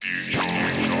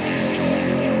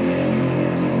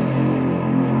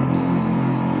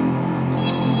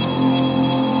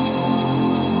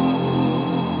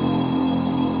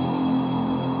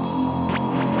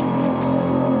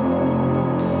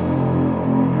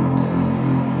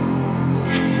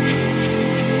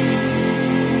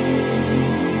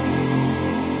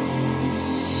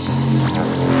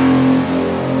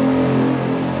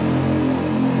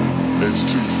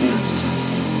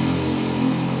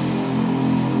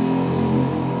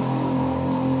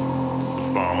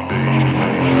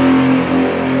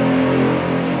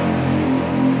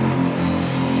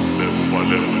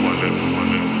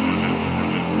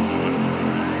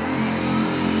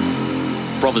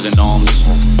brothers in arms,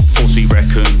 force we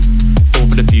reckon. All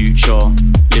for the future,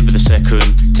 live for the second.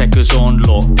 Techers on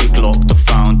lock, pick lock the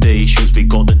foundations. We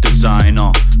got the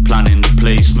designer, planning the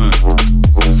placement.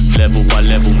 Level by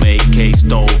level, make case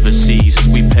to overseas.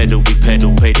 We pedal, play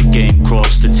the game,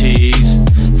 cross the T's.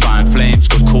 Fine flames,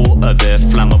 cause quarter, they're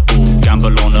flammable.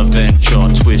 Gamble on a venture,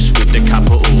 twist with the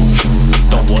capital.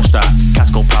 Don't watch that, cats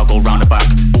go proud, go round the back.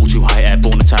 All too high,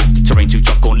 airborne attack. Terrain too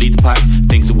tough, gon' lead the pack.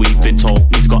 Things that we've been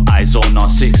told, he's got eyes on our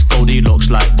six. Goldilocks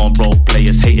like one role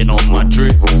players hating on my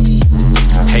drip.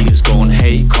 Haters gon'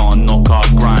 hate, can't knock our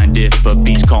grind. If a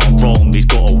beast can't roam, he's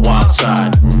got a wild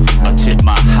side. I tip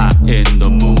my hat in the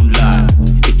moonlight.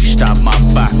 If you stab my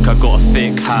back, I got a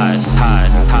thick hide.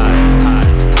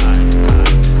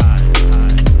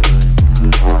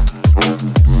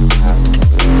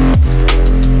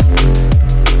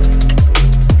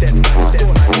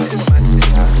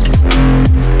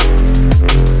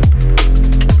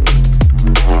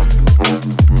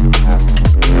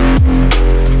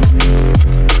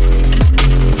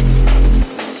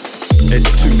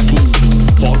 It's too full,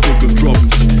 hardcore with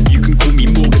drums. You can call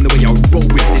me Morgan the way I roll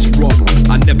with this rum.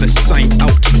 I never sign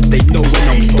out, they know when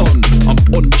I'm done. I'm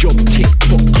on job,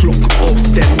 tick-tock, clock off,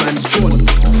 dead man's gone.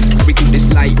 We call this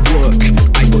light work.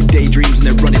 I got daydreams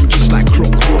and they're running just like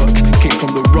clockwork. Came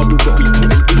from the rubble but we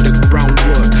put in the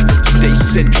groundwork. Stay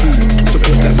central,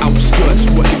 support the outskirts,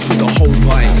 working for the whole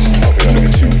pie.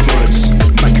 Not 2/3,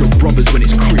 back your brothers when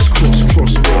it's crisscross,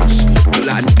 crosswords. But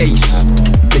like an ace,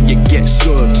 then you get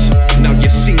served. Now you're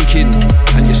sinking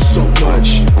and you're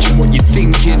submerged. Just what you're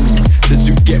thinking, the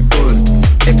zoo get burned.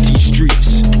 Empty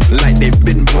streets like they've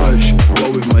been purged.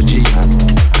 Roll with my G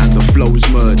and the flows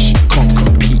merge. Can't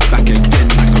compete back again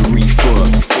like a refurb.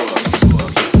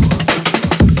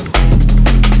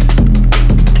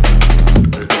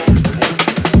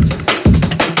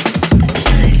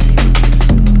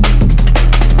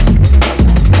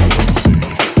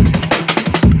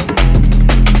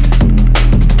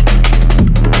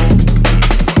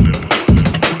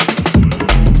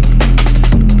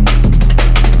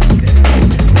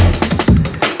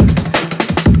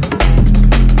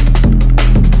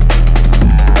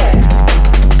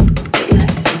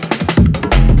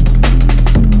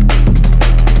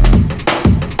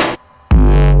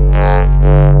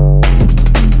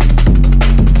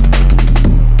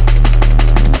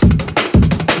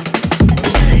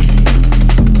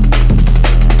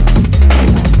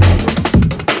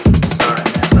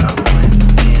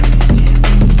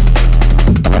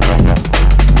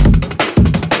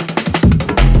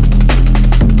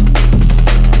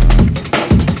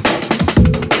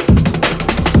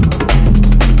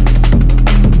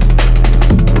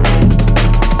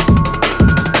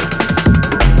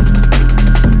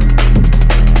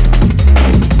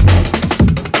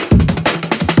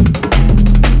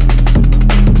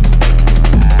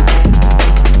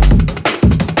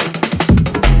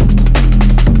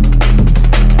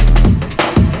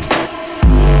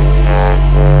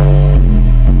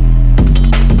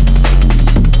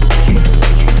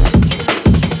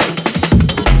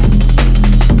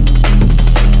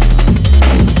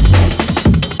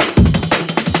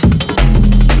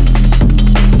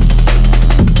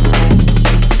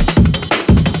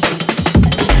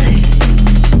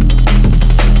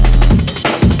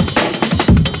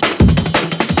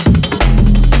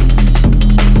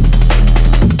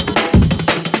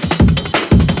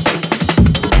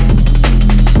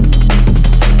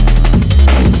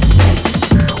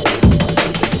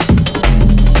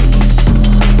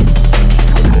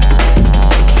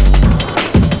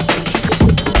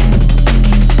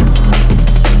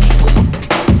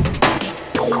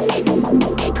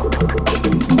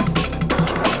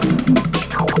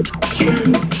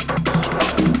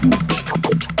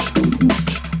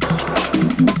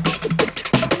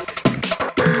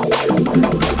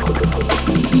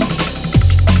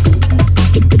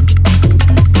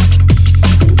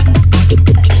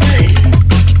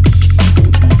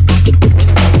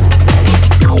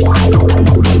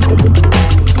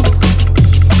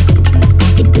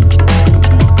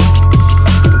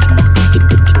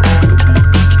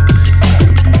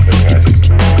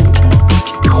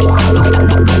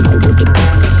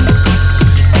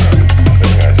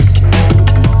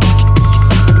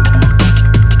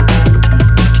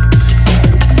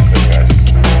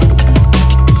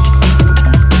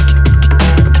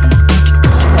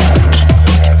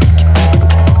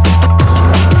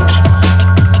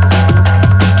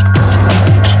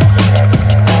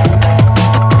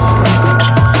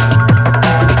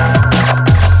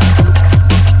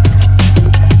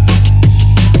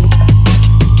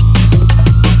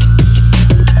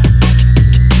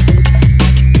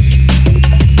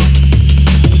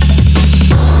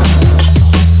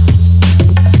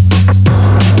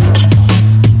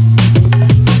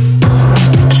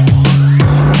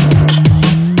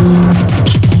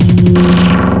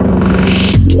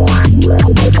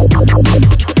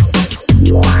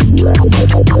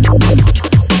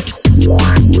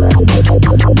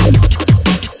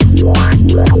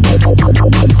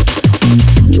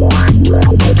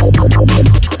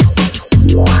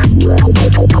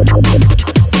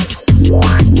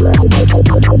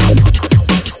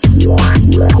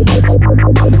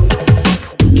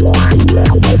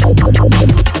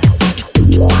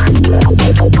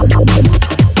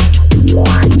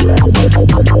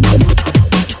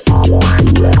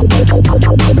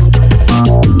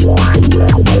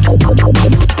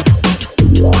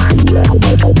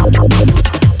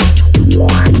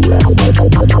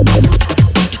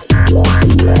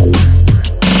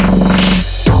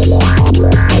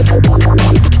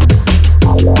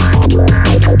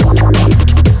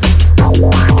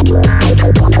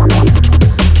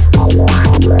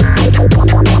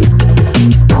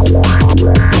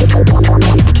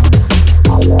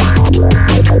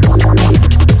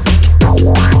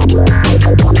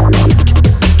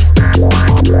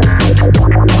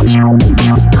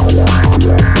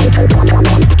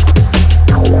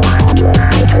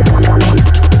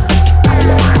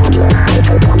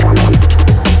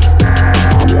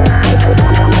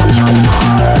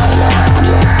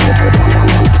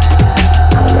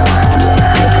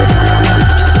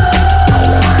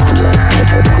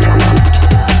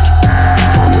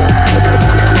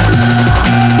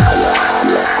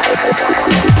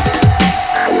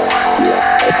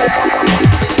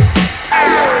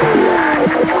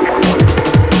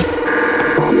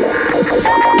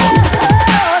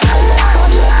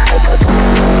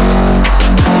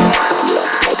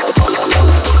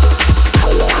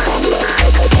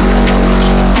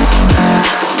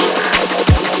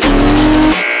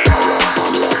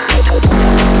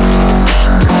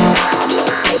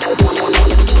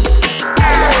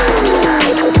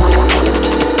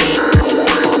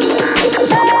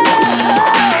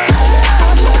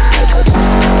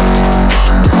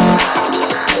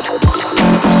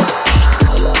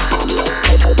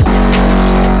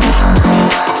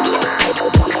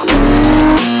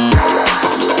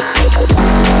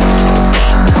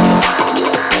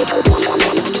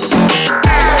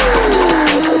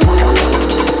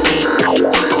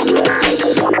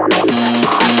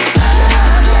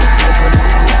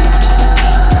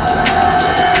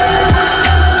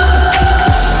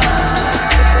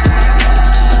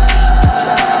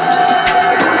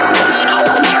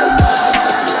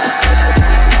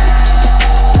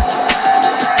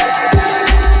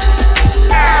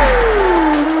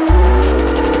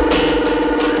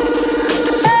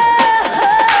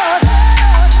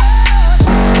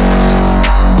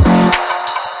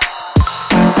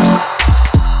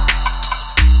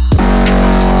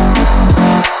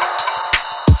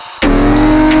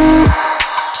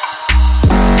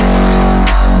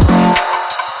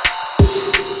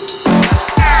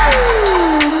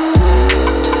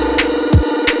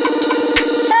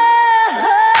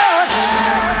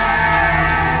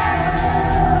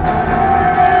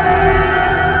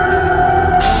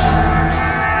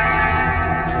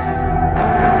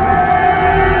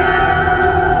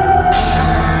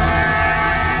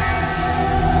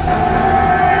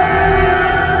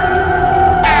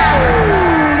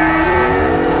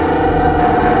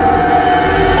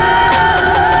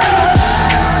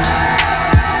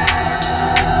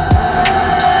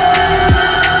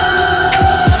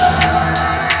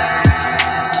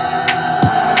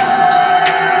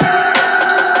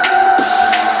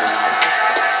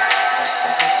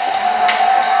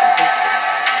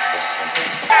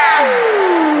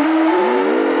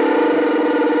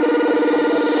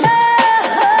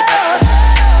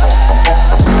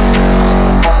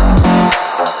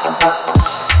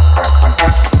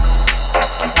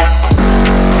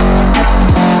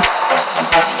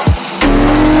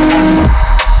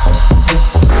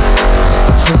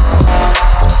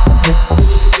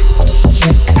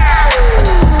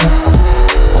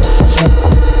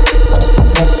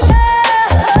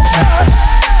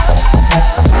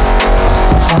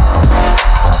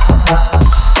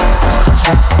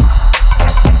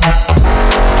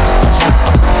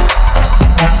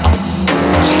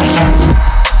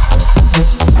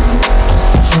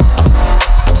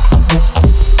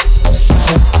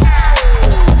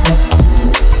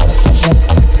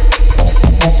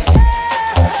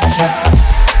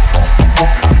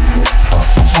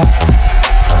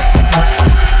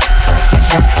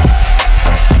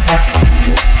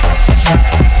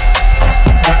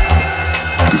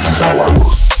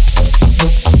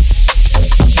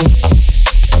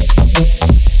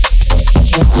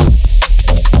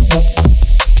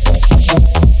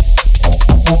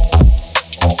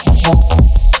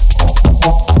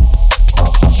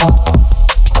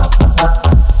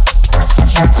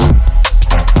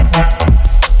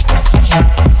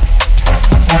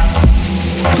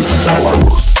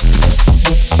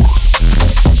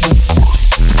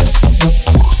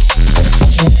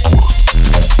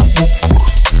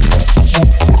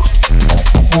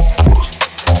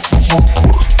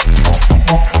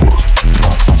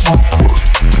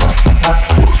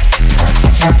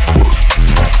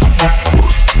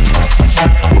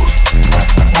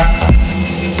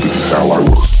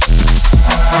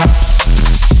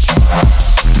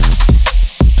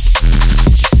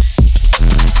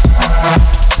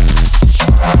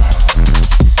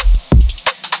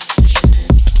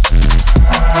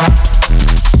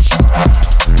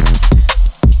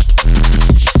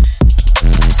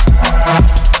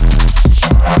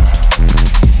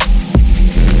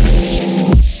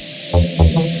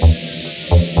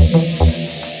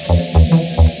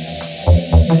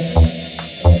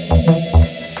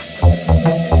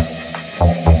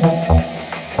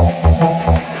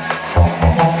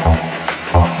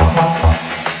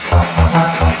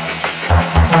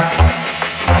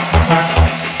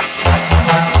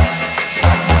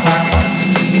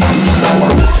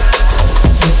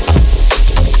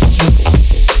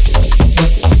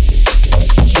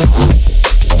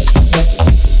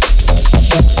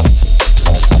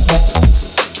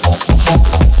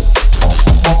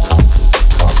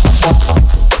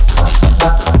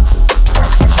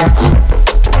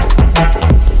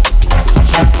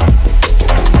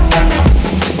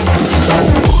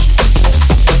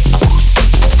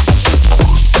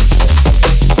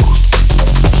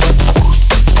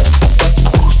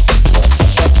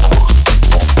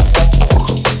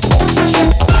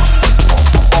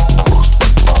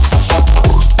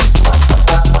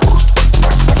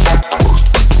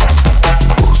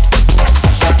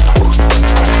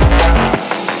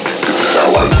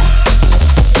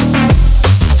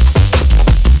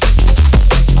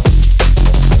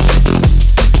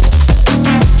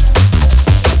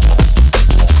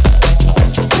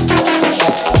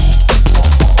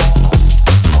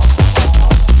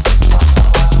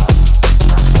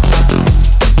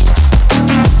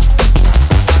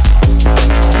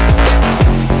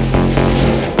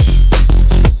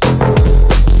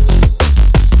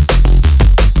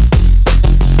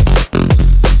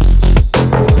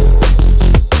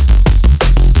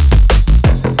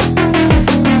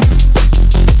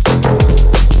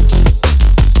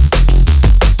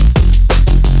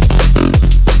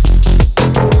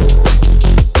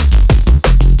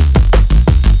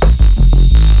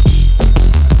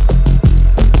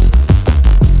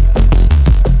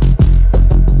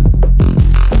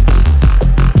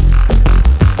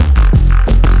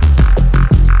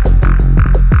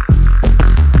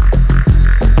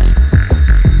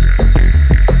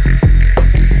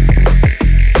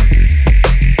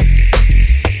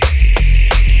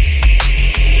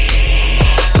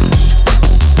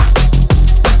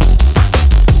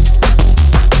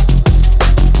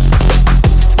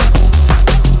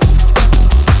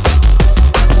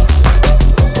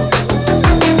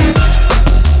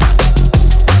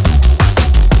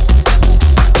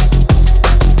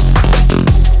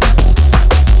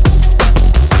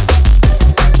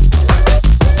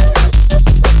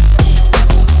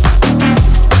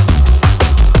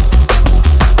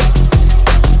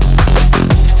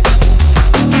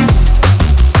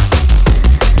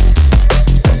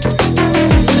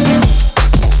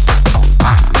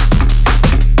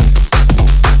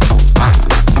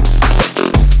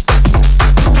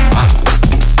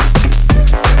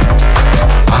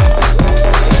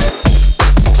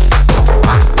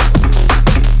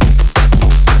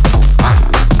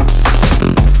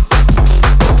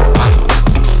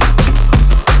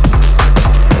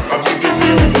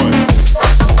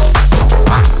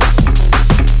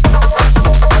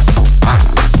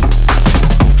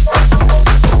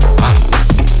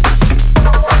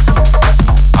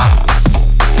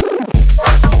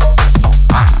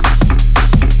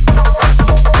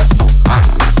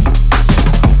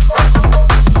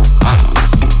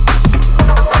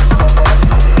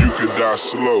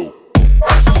 slow.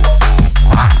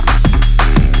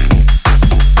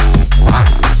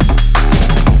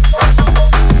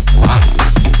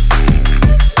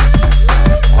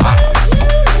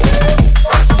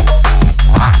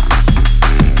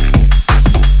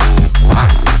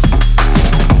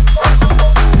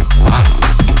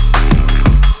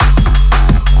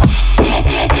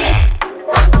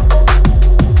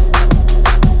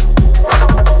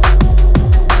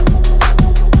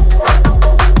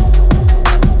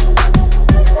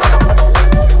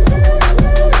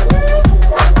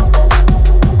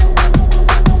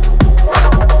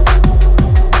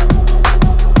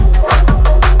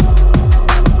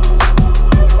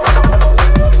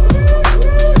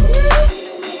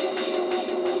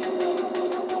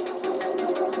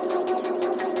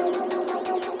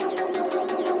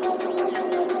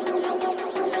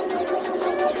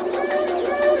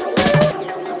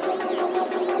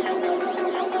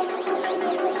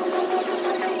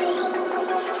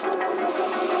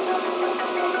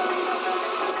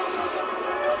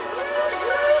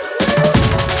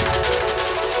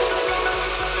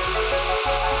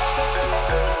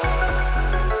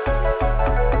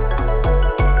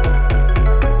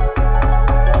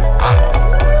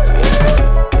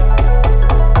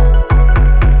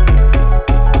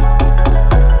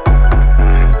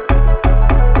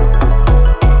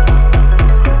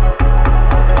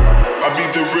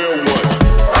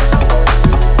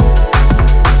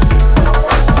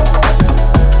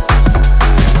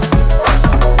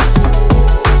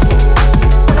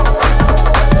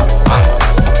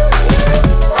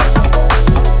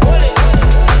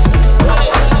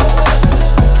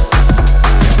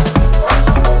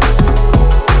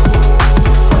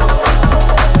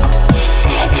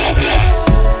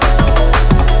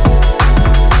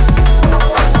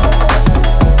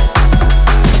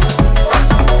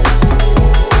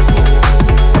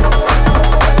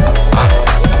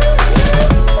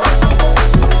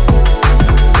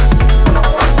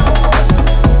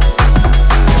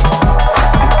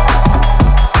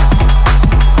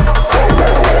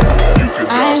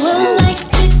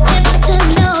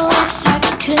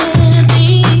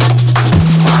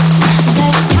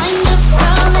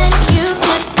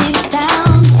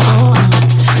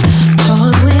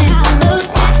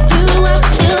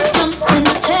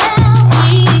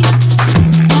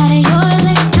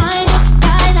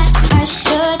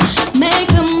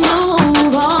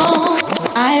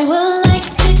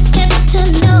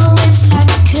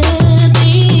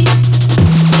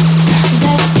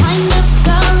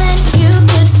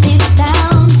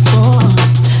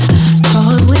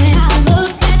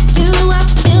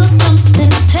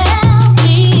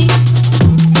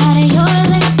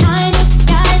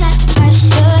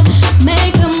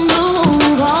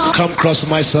 Cross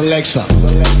my selector.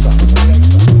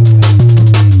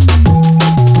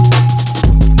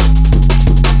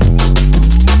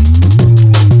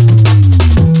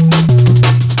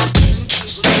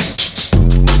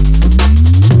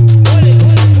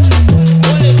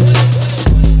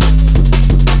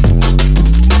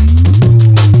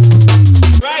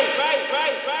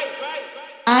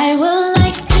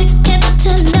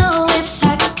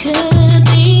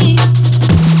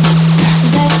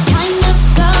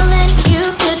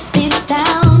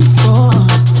 Down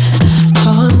for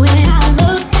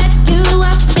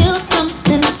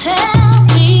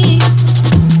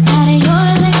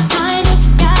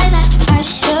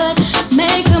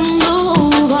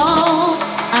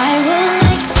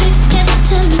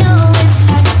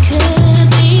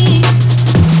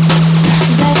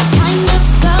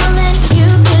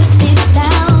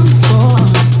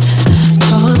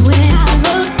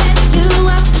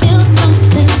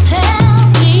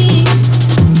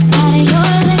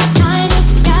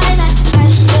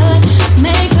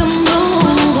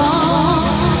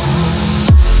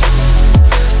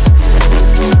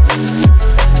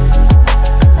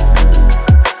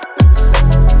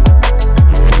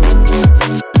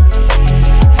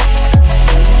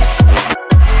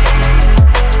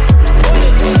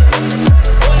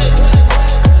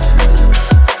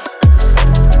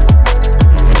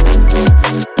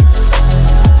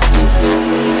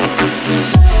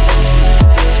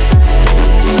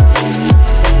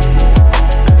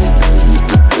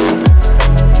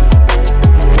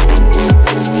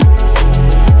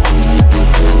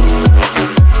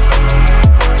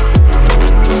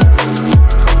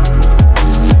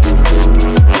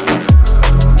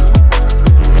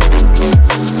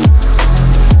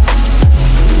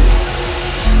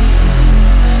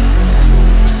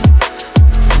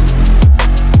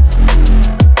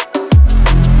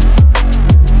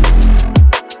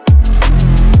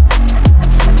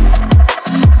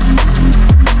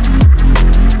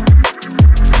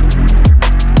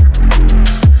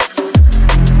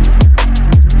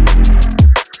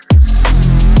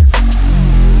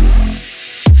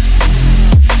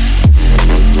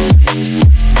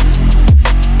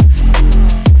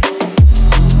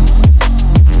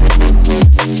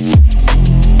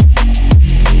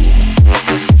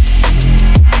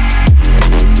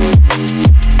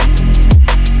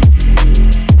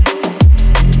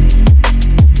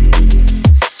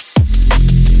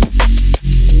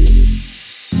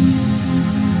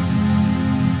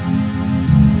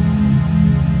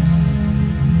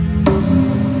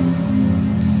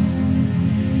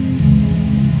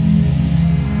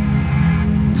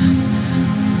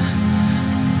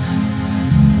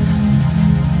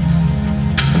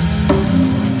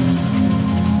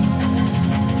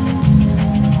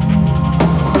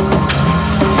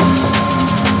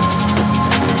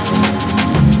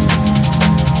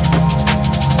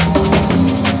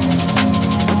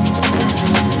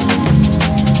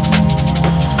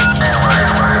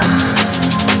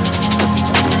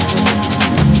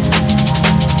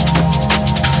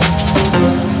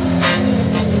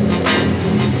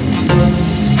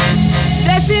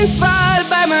blessings fall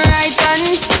by my right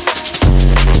hand.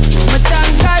 But thank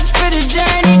God for the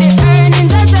journey, the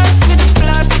earnings are just for the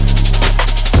plus.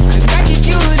 And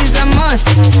gratitude is a must.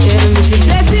 Yeah, me see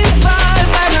blessings fall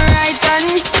by my right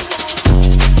hand.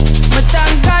 But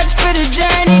thank God for the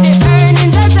journey, the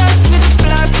earnings are just for the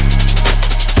plus.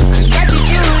 And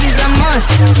gratitude is a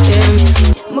must. Yeah,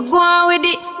 me go on with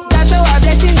it. That's how our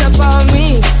blessings upon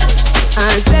me.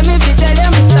 And send me to tell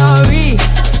them a story.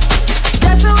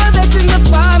 That's how our blessings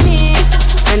upon me.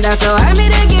 And that's how I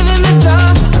made it give him a go.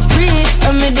 I breathe,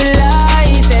 I'm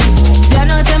delighted. You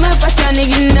know, say my passion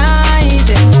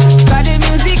ignited. Got the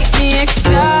music, get me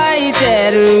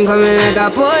excited. I'm coming like a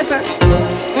potion.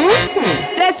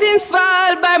 Blessings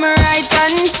fall by my right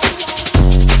hand.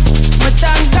 But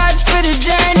thank God for the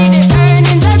journey, the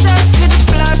earnings are just for the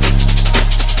plus.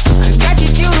 And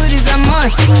gratitude is a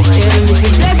must. Yeah, me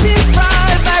see blessings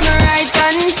fall by my right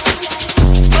hand.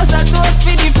 Bust a toast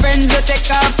for the friends that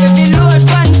take off every load.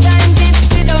 One time did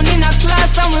sit down in a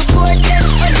class and we bored them.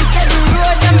 When we said the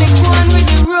road and me go on with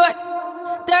the road.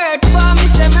 Third form, me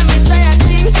say me tired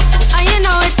thing. And you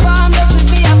know it formed up to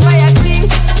be a fire thing.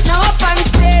 Now up on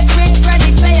stage, great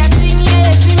project fire thing.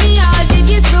 Yeah, see me all did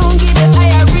you soon get the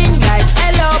higher ring. Like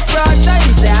hello brother,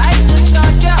 you say I just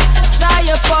shot ya. Saw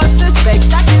your poster,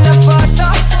 spectacular photo.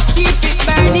 Keep it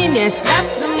burning, yes,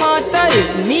 that's the motto.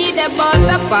 If me the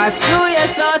butter pass through your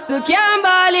soul to can't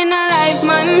ball in a life,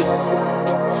 man.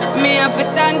 Me have to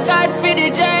thank God for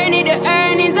the journey, the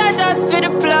earnings are just for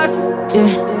the plus.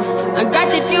 Yeah, and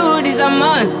gratitude is a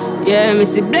must. Yeah, me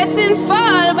see blessings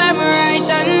fall by my right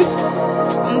hand.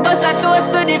 Bust a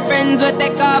toast to the friends we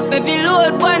take off every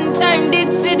load. One time did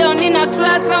sit down in a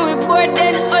class and we bored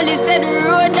then. Only said the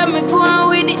road and me go on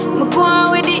with it, me go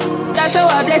on with it. That's how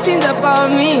our blessings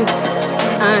upon me.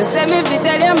 And send me to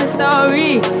tell you my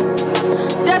story.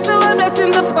 That's how our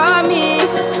blessings upon me.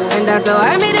 And that's how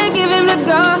I made it give him the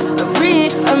glory. I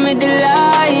breathe, I'm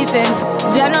delighted.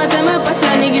 Jah knows say my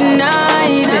passion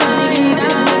ignited.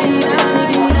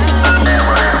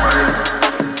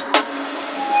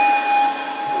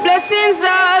 Blessings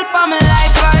all for my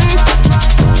life and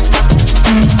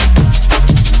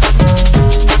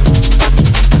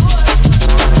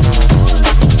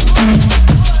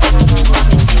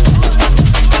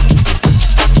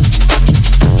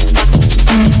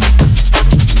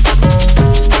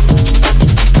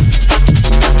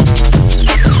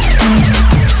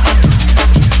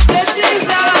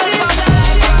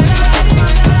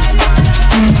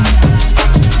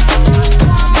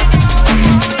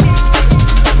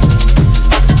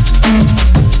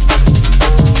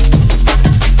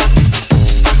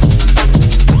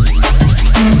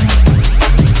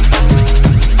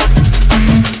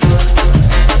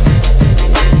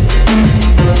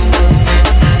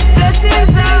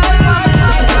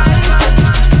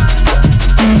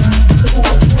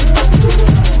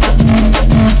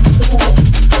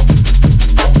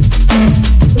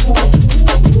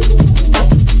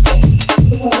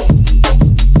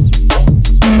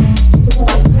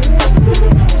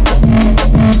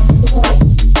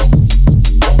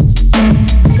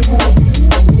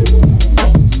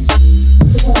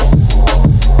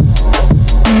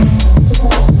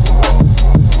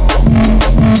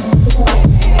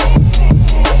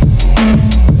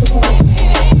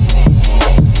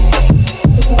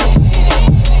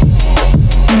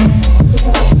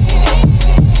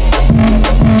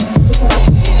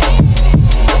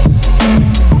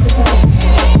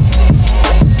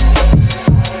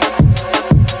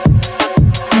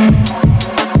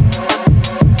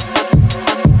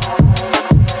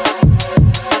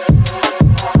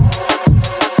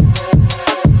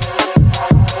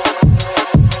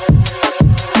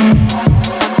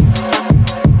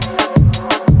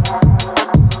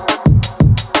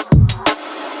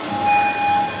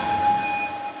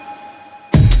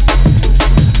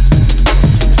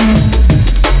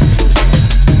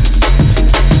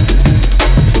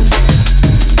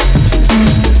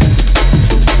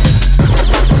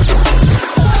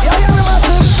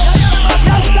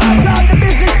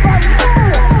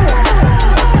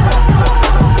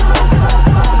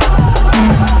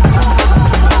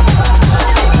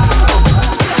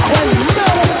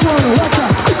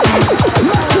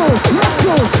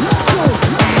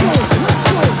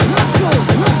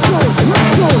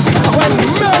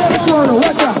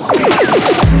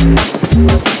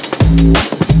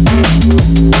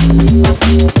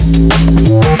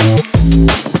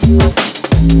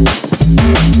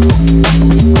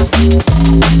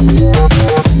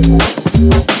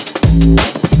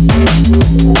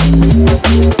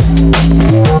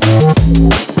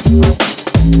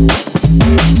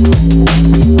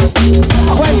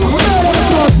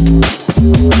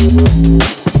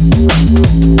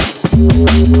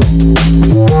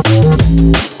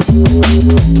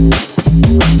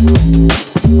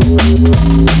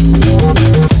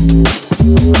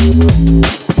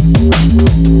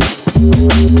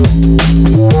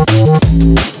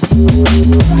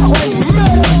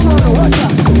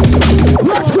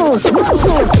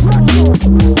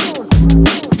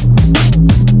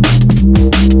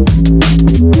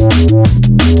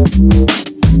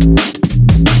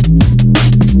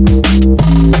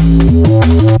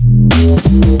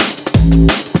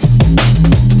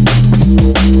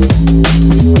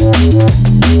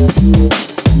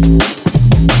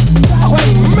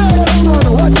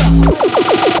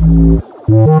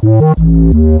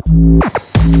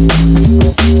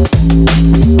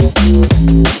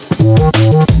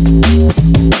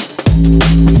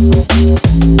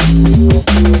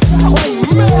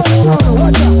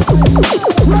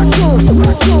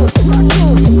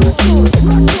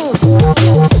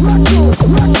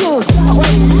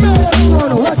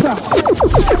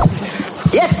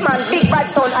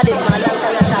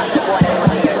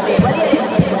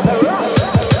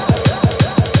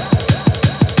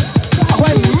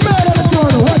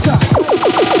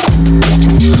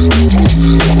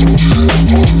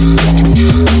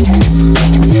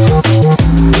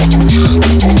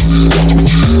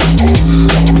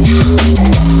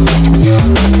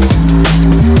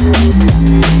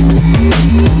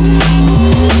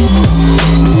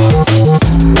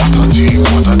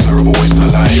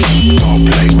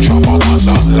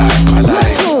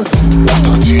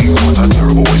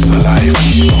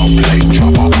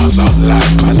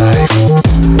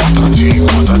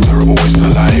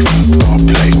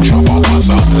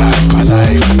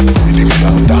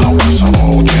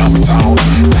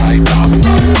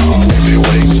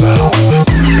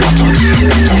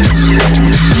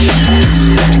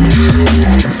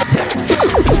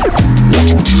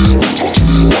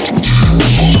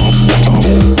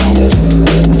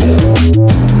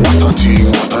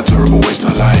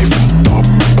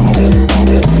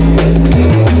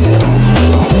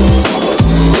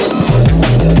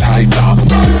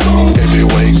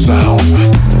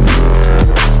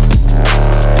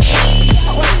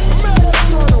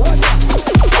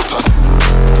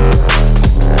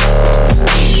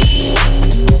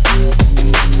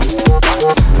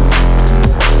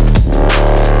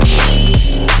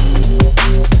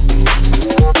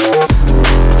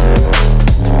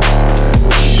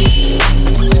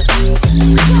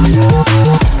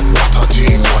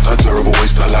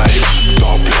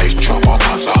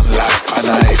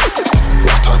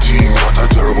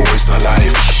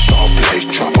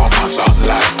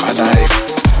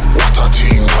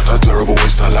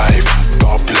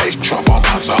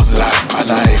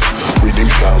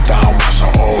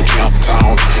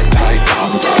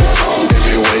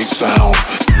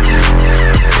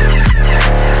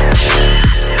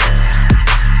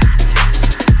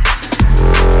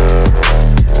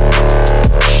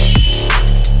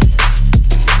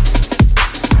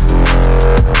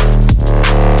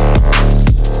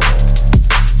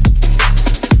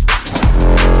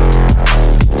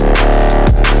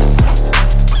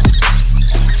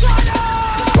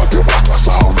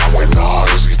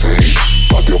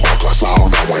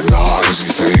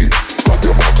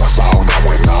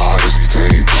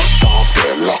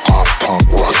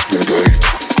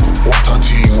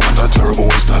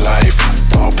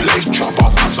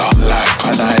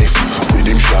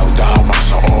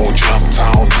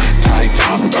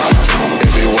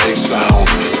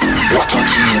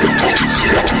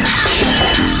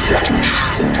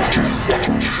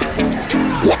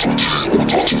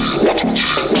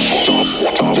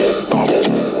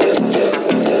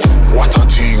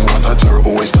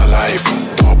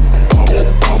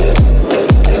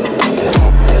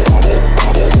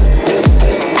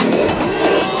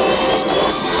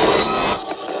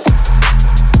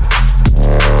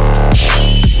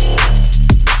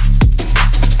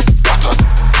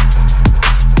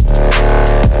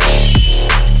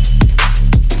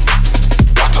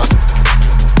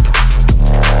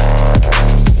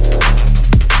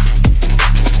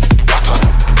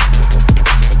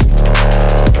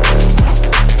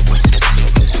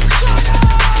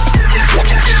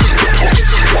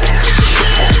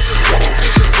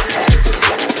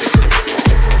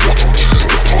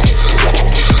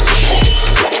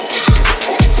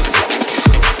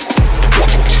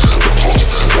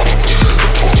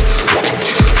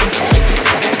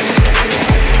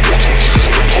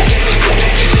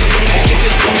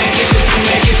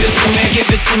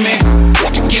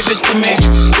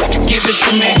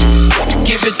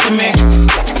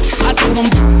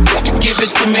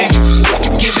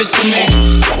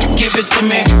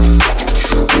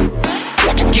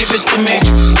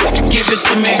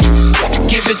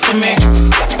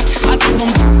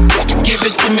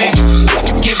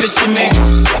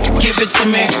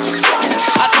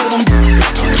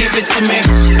to me.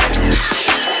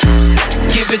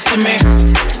 Give it to me.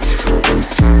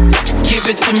 Give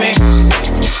it to me.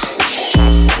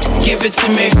 Give it to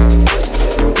me.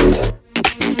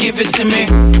 Give it to me.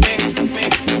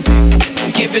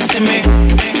 Give it to me.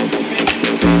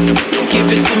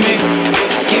 Give it to me.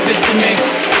 Give it to me.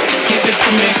 Give it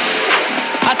to me.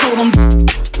 I told him,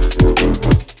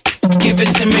 give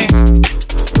it to me.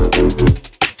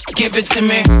 Give it to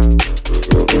me.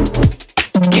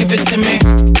 Give it to me.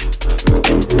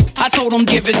 I told him,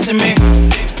 give it to me.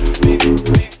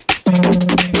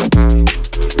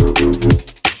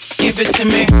 Give it to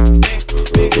me.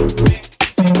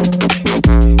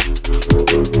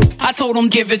 I told him,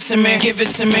 give it to me. Give it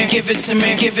to me. Give it to me. Give it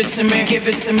to me. Give it to me. Give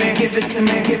it to me. Give it to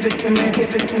me. Give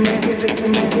it to me. Give it to me. Give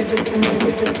it to me. Give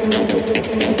it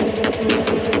to me.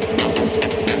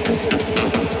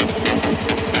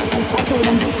 I told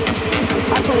him.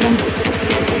 I told him.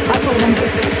 I told him.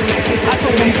 I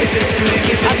told him. Give it to me.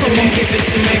 I told him. Give it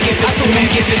to me. I told him.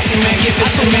 Give it to me.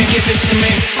 Give it to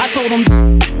me. I told him.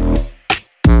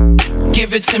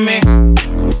 Give it to me.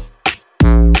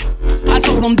 I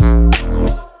told him.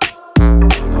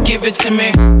 Give it to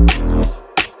me.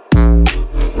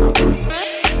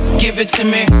 Give it to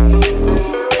me.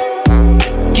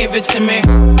 Give it to me.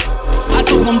 I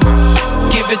told him,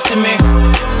 give it to me.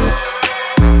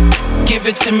 Give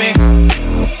it to me.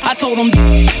 I told him,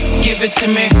 give it to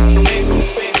me.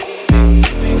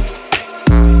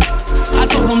 I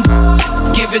told him,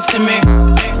 give it to me.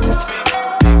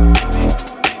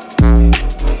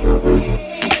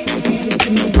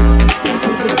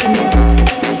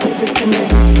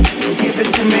 Give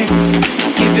it to me,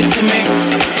 give it to me,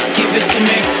 give it to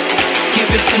me,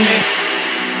 give it to me.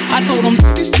 I told him,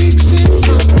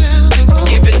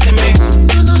 give it to me,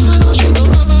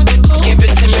 give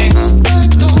it to me,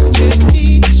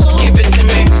 give it to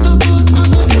me.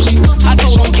 I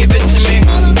told him, give it to me,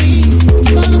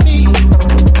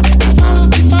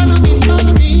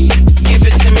 give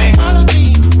it to me.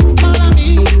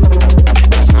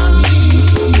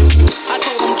 I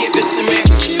told him, give it to me.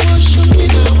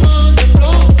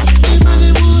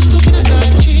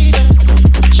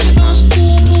 She was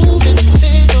too moving,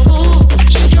 say no more.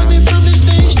 She drove me from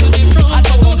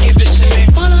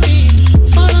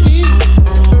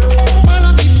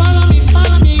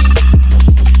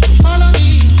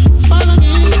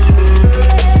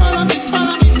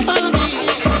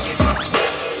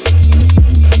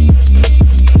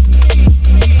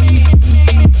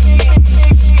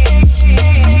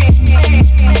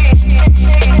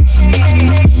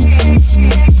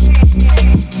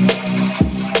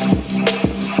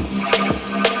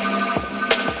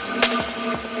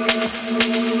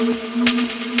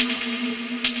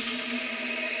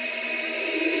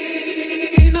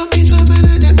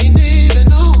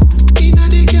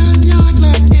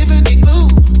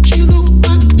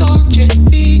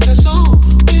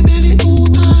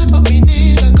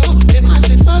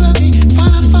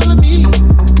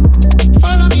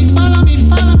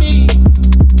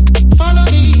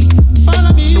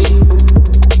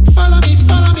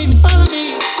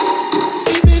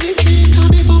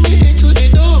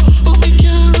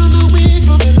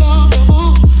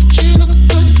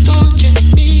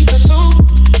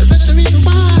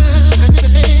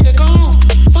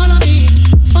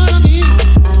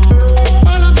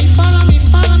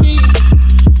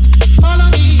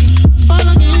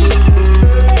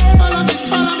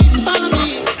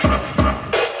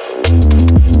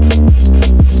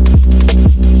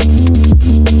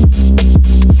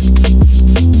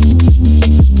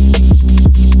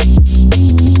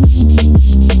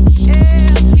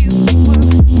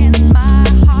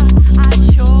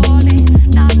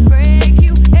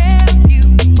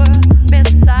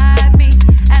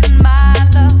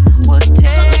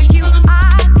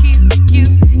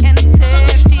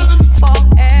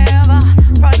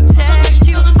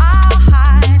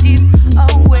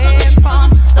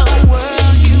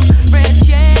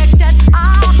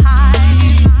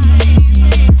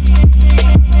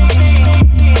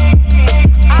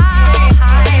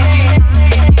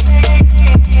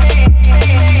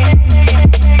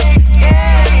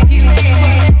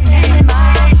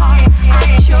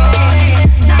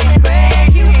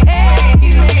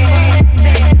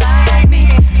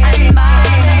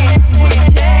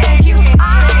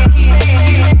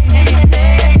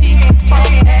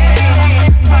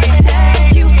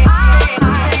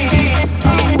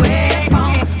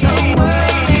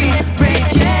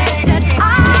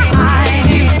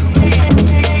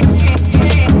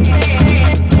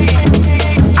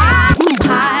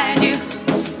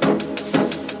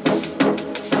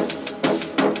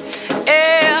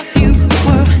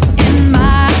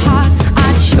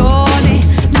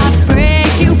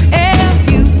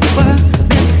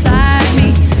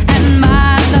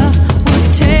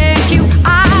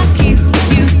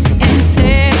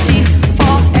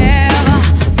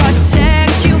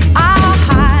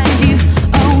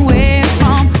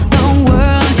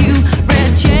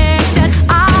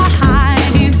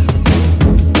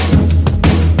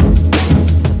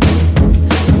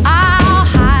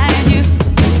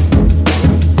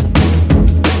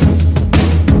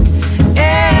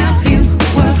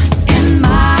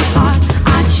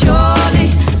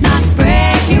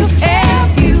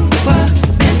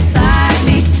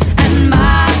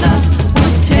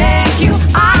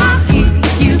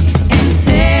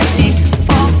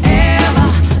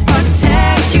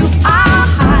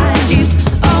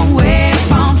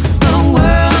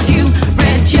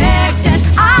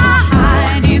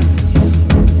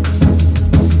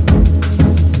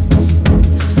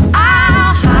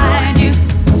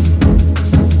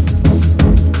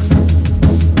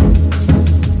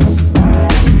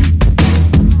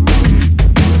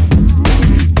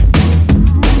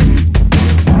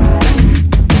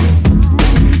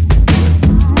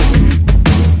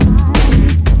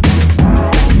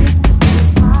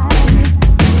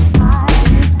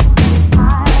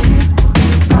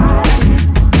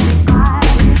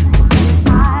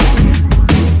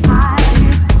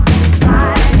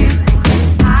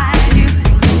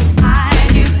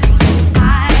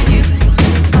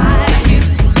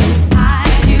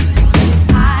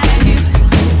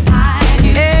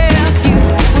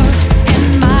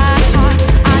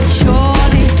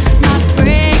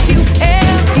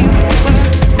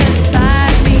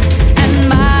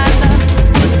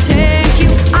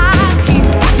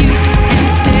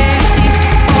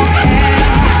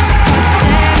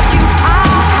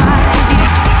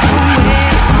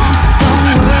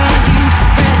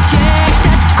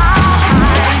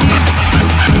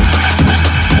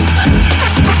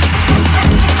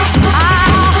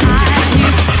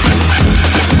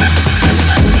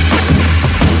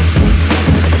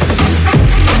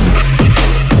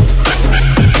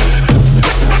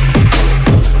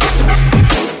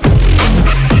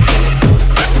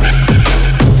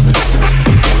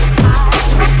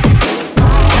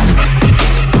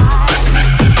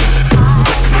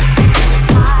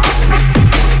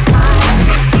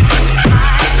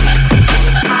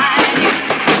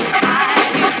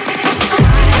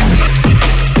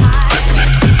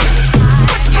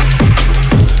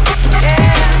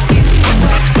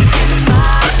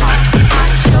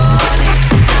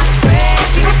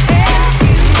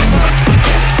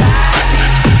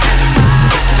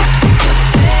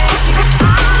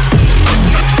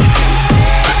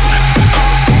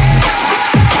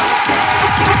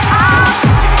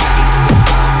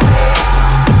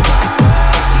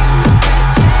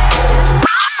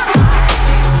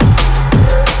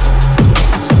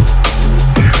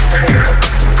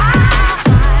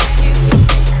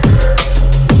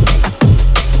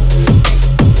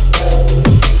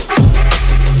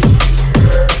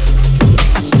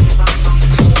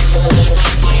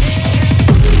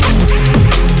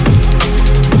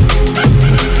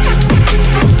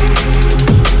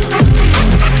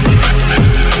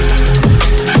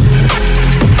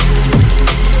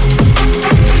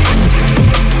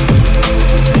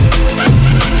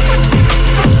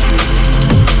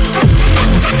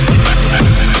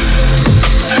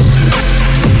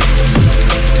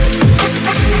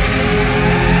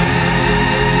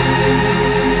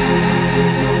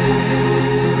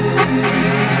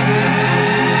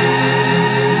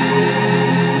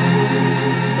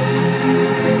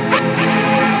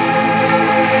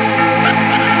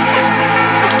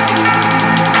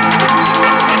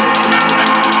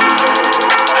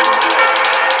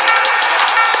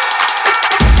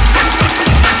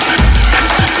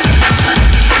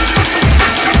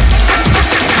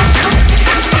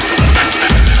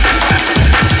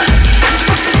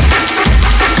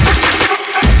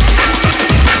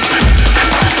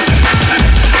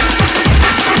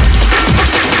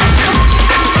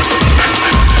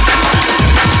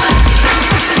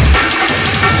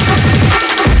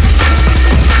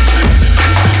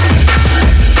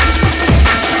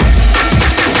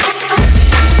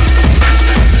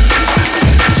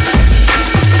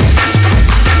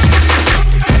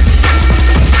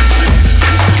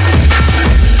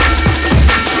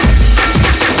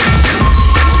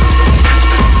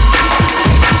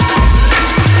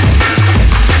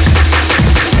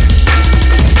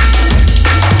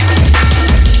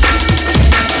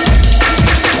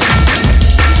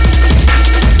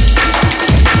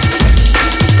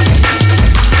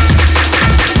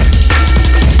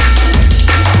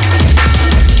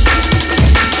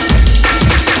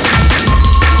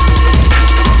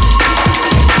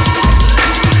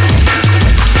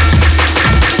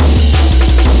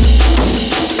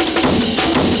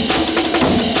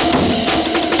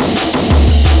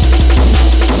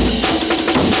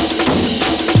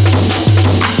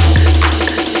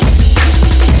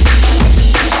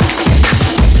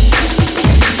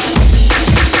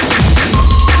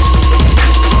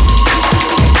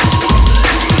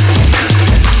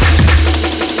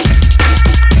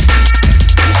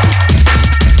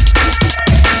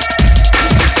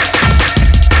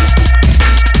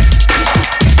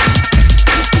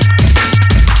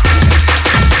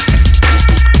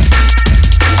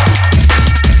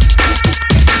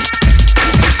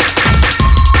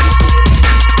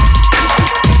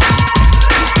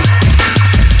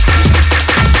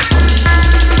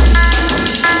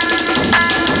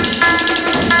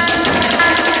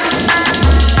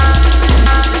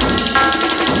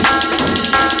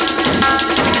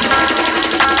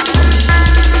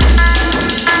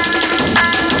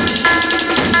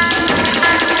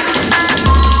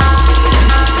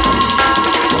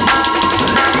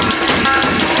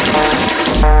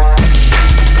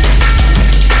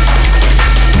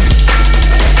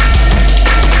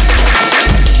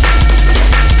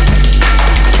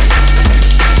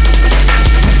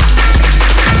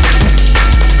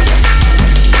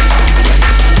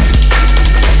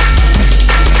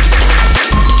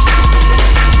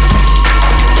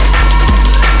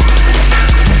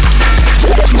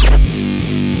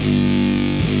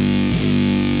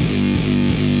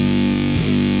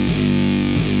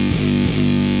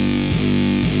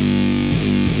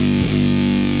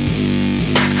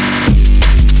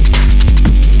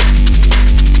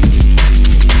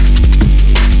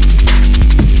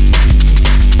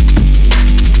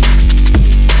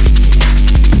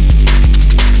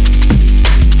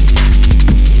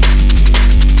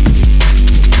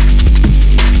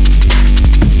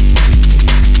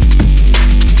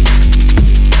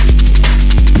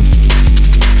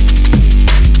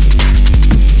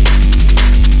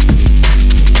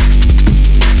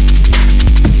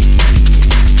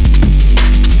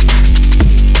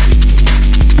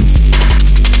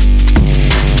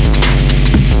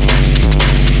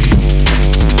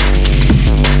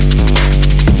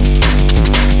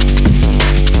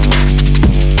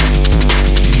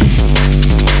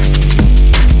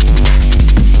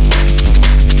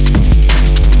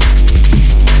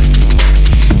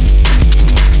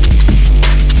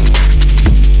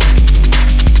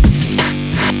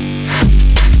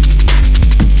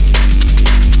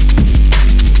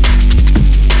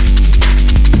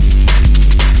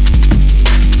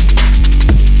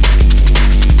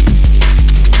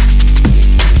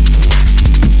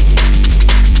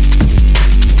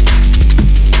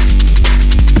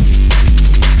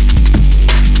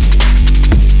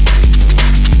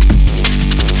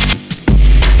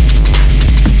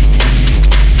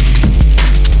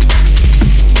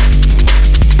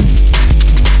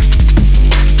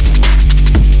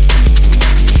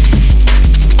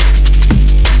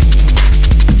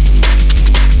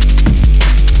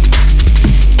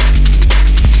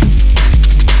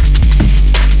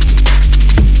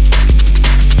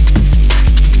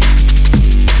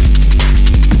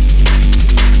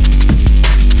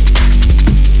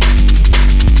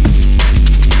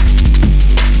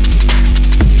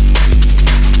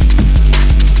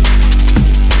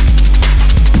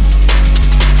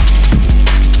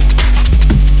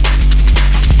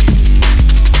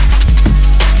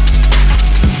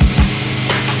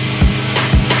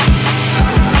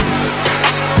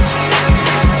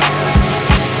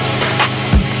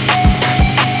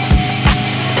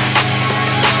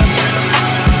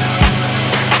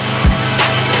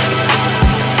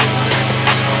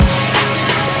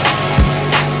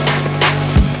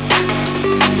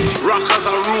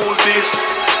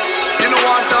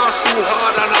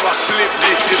hard and never slip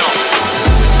this, you know.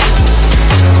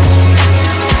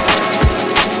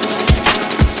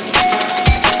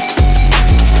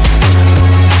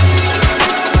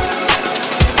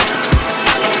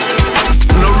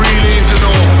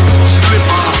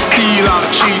 Steal or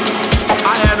cheat.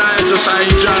 I just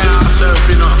enjoy ourselves,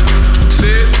 you know.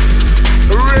 See?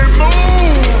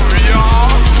 Remove, y'all.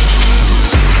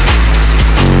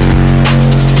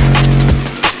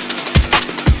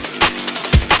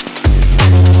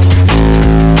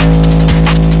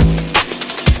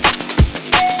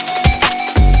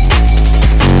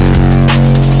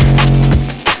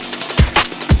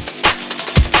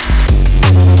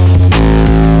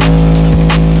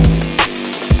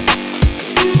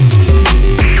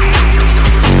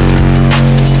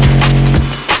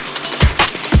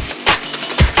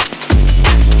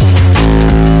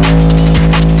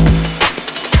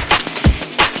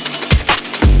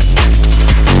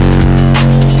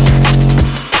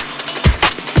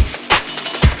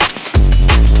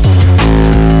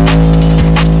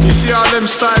 Them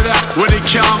style there, when it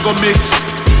can't go miss.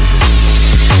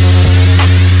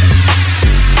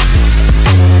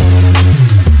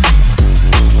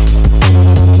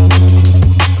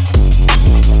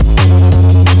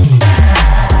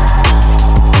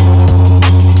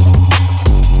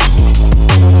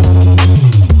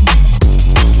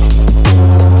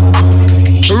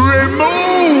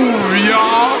 Remove,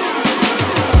 y'all.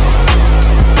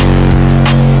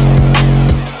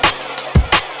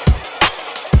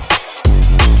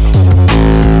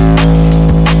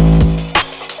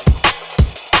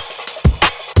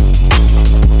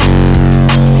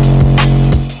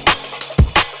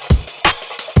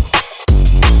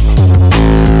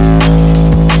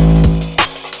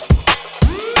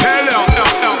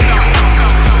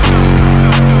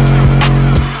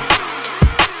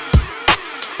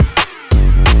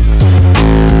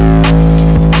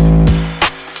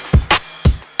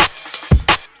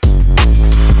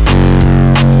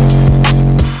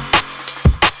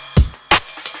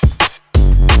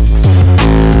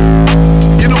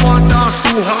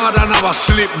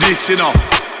 Slip this, you know.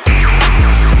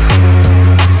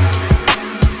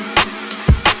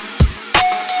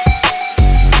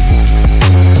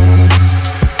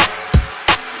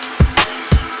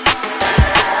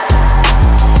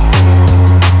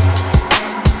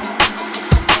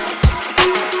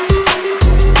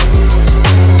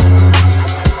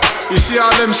 You see how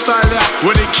them style there,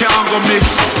 when it can't go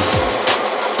miss.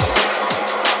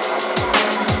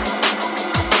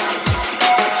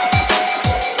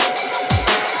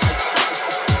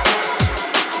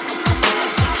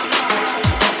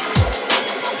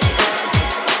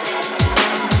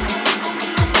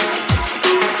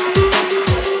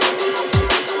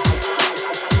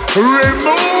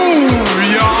 Remove.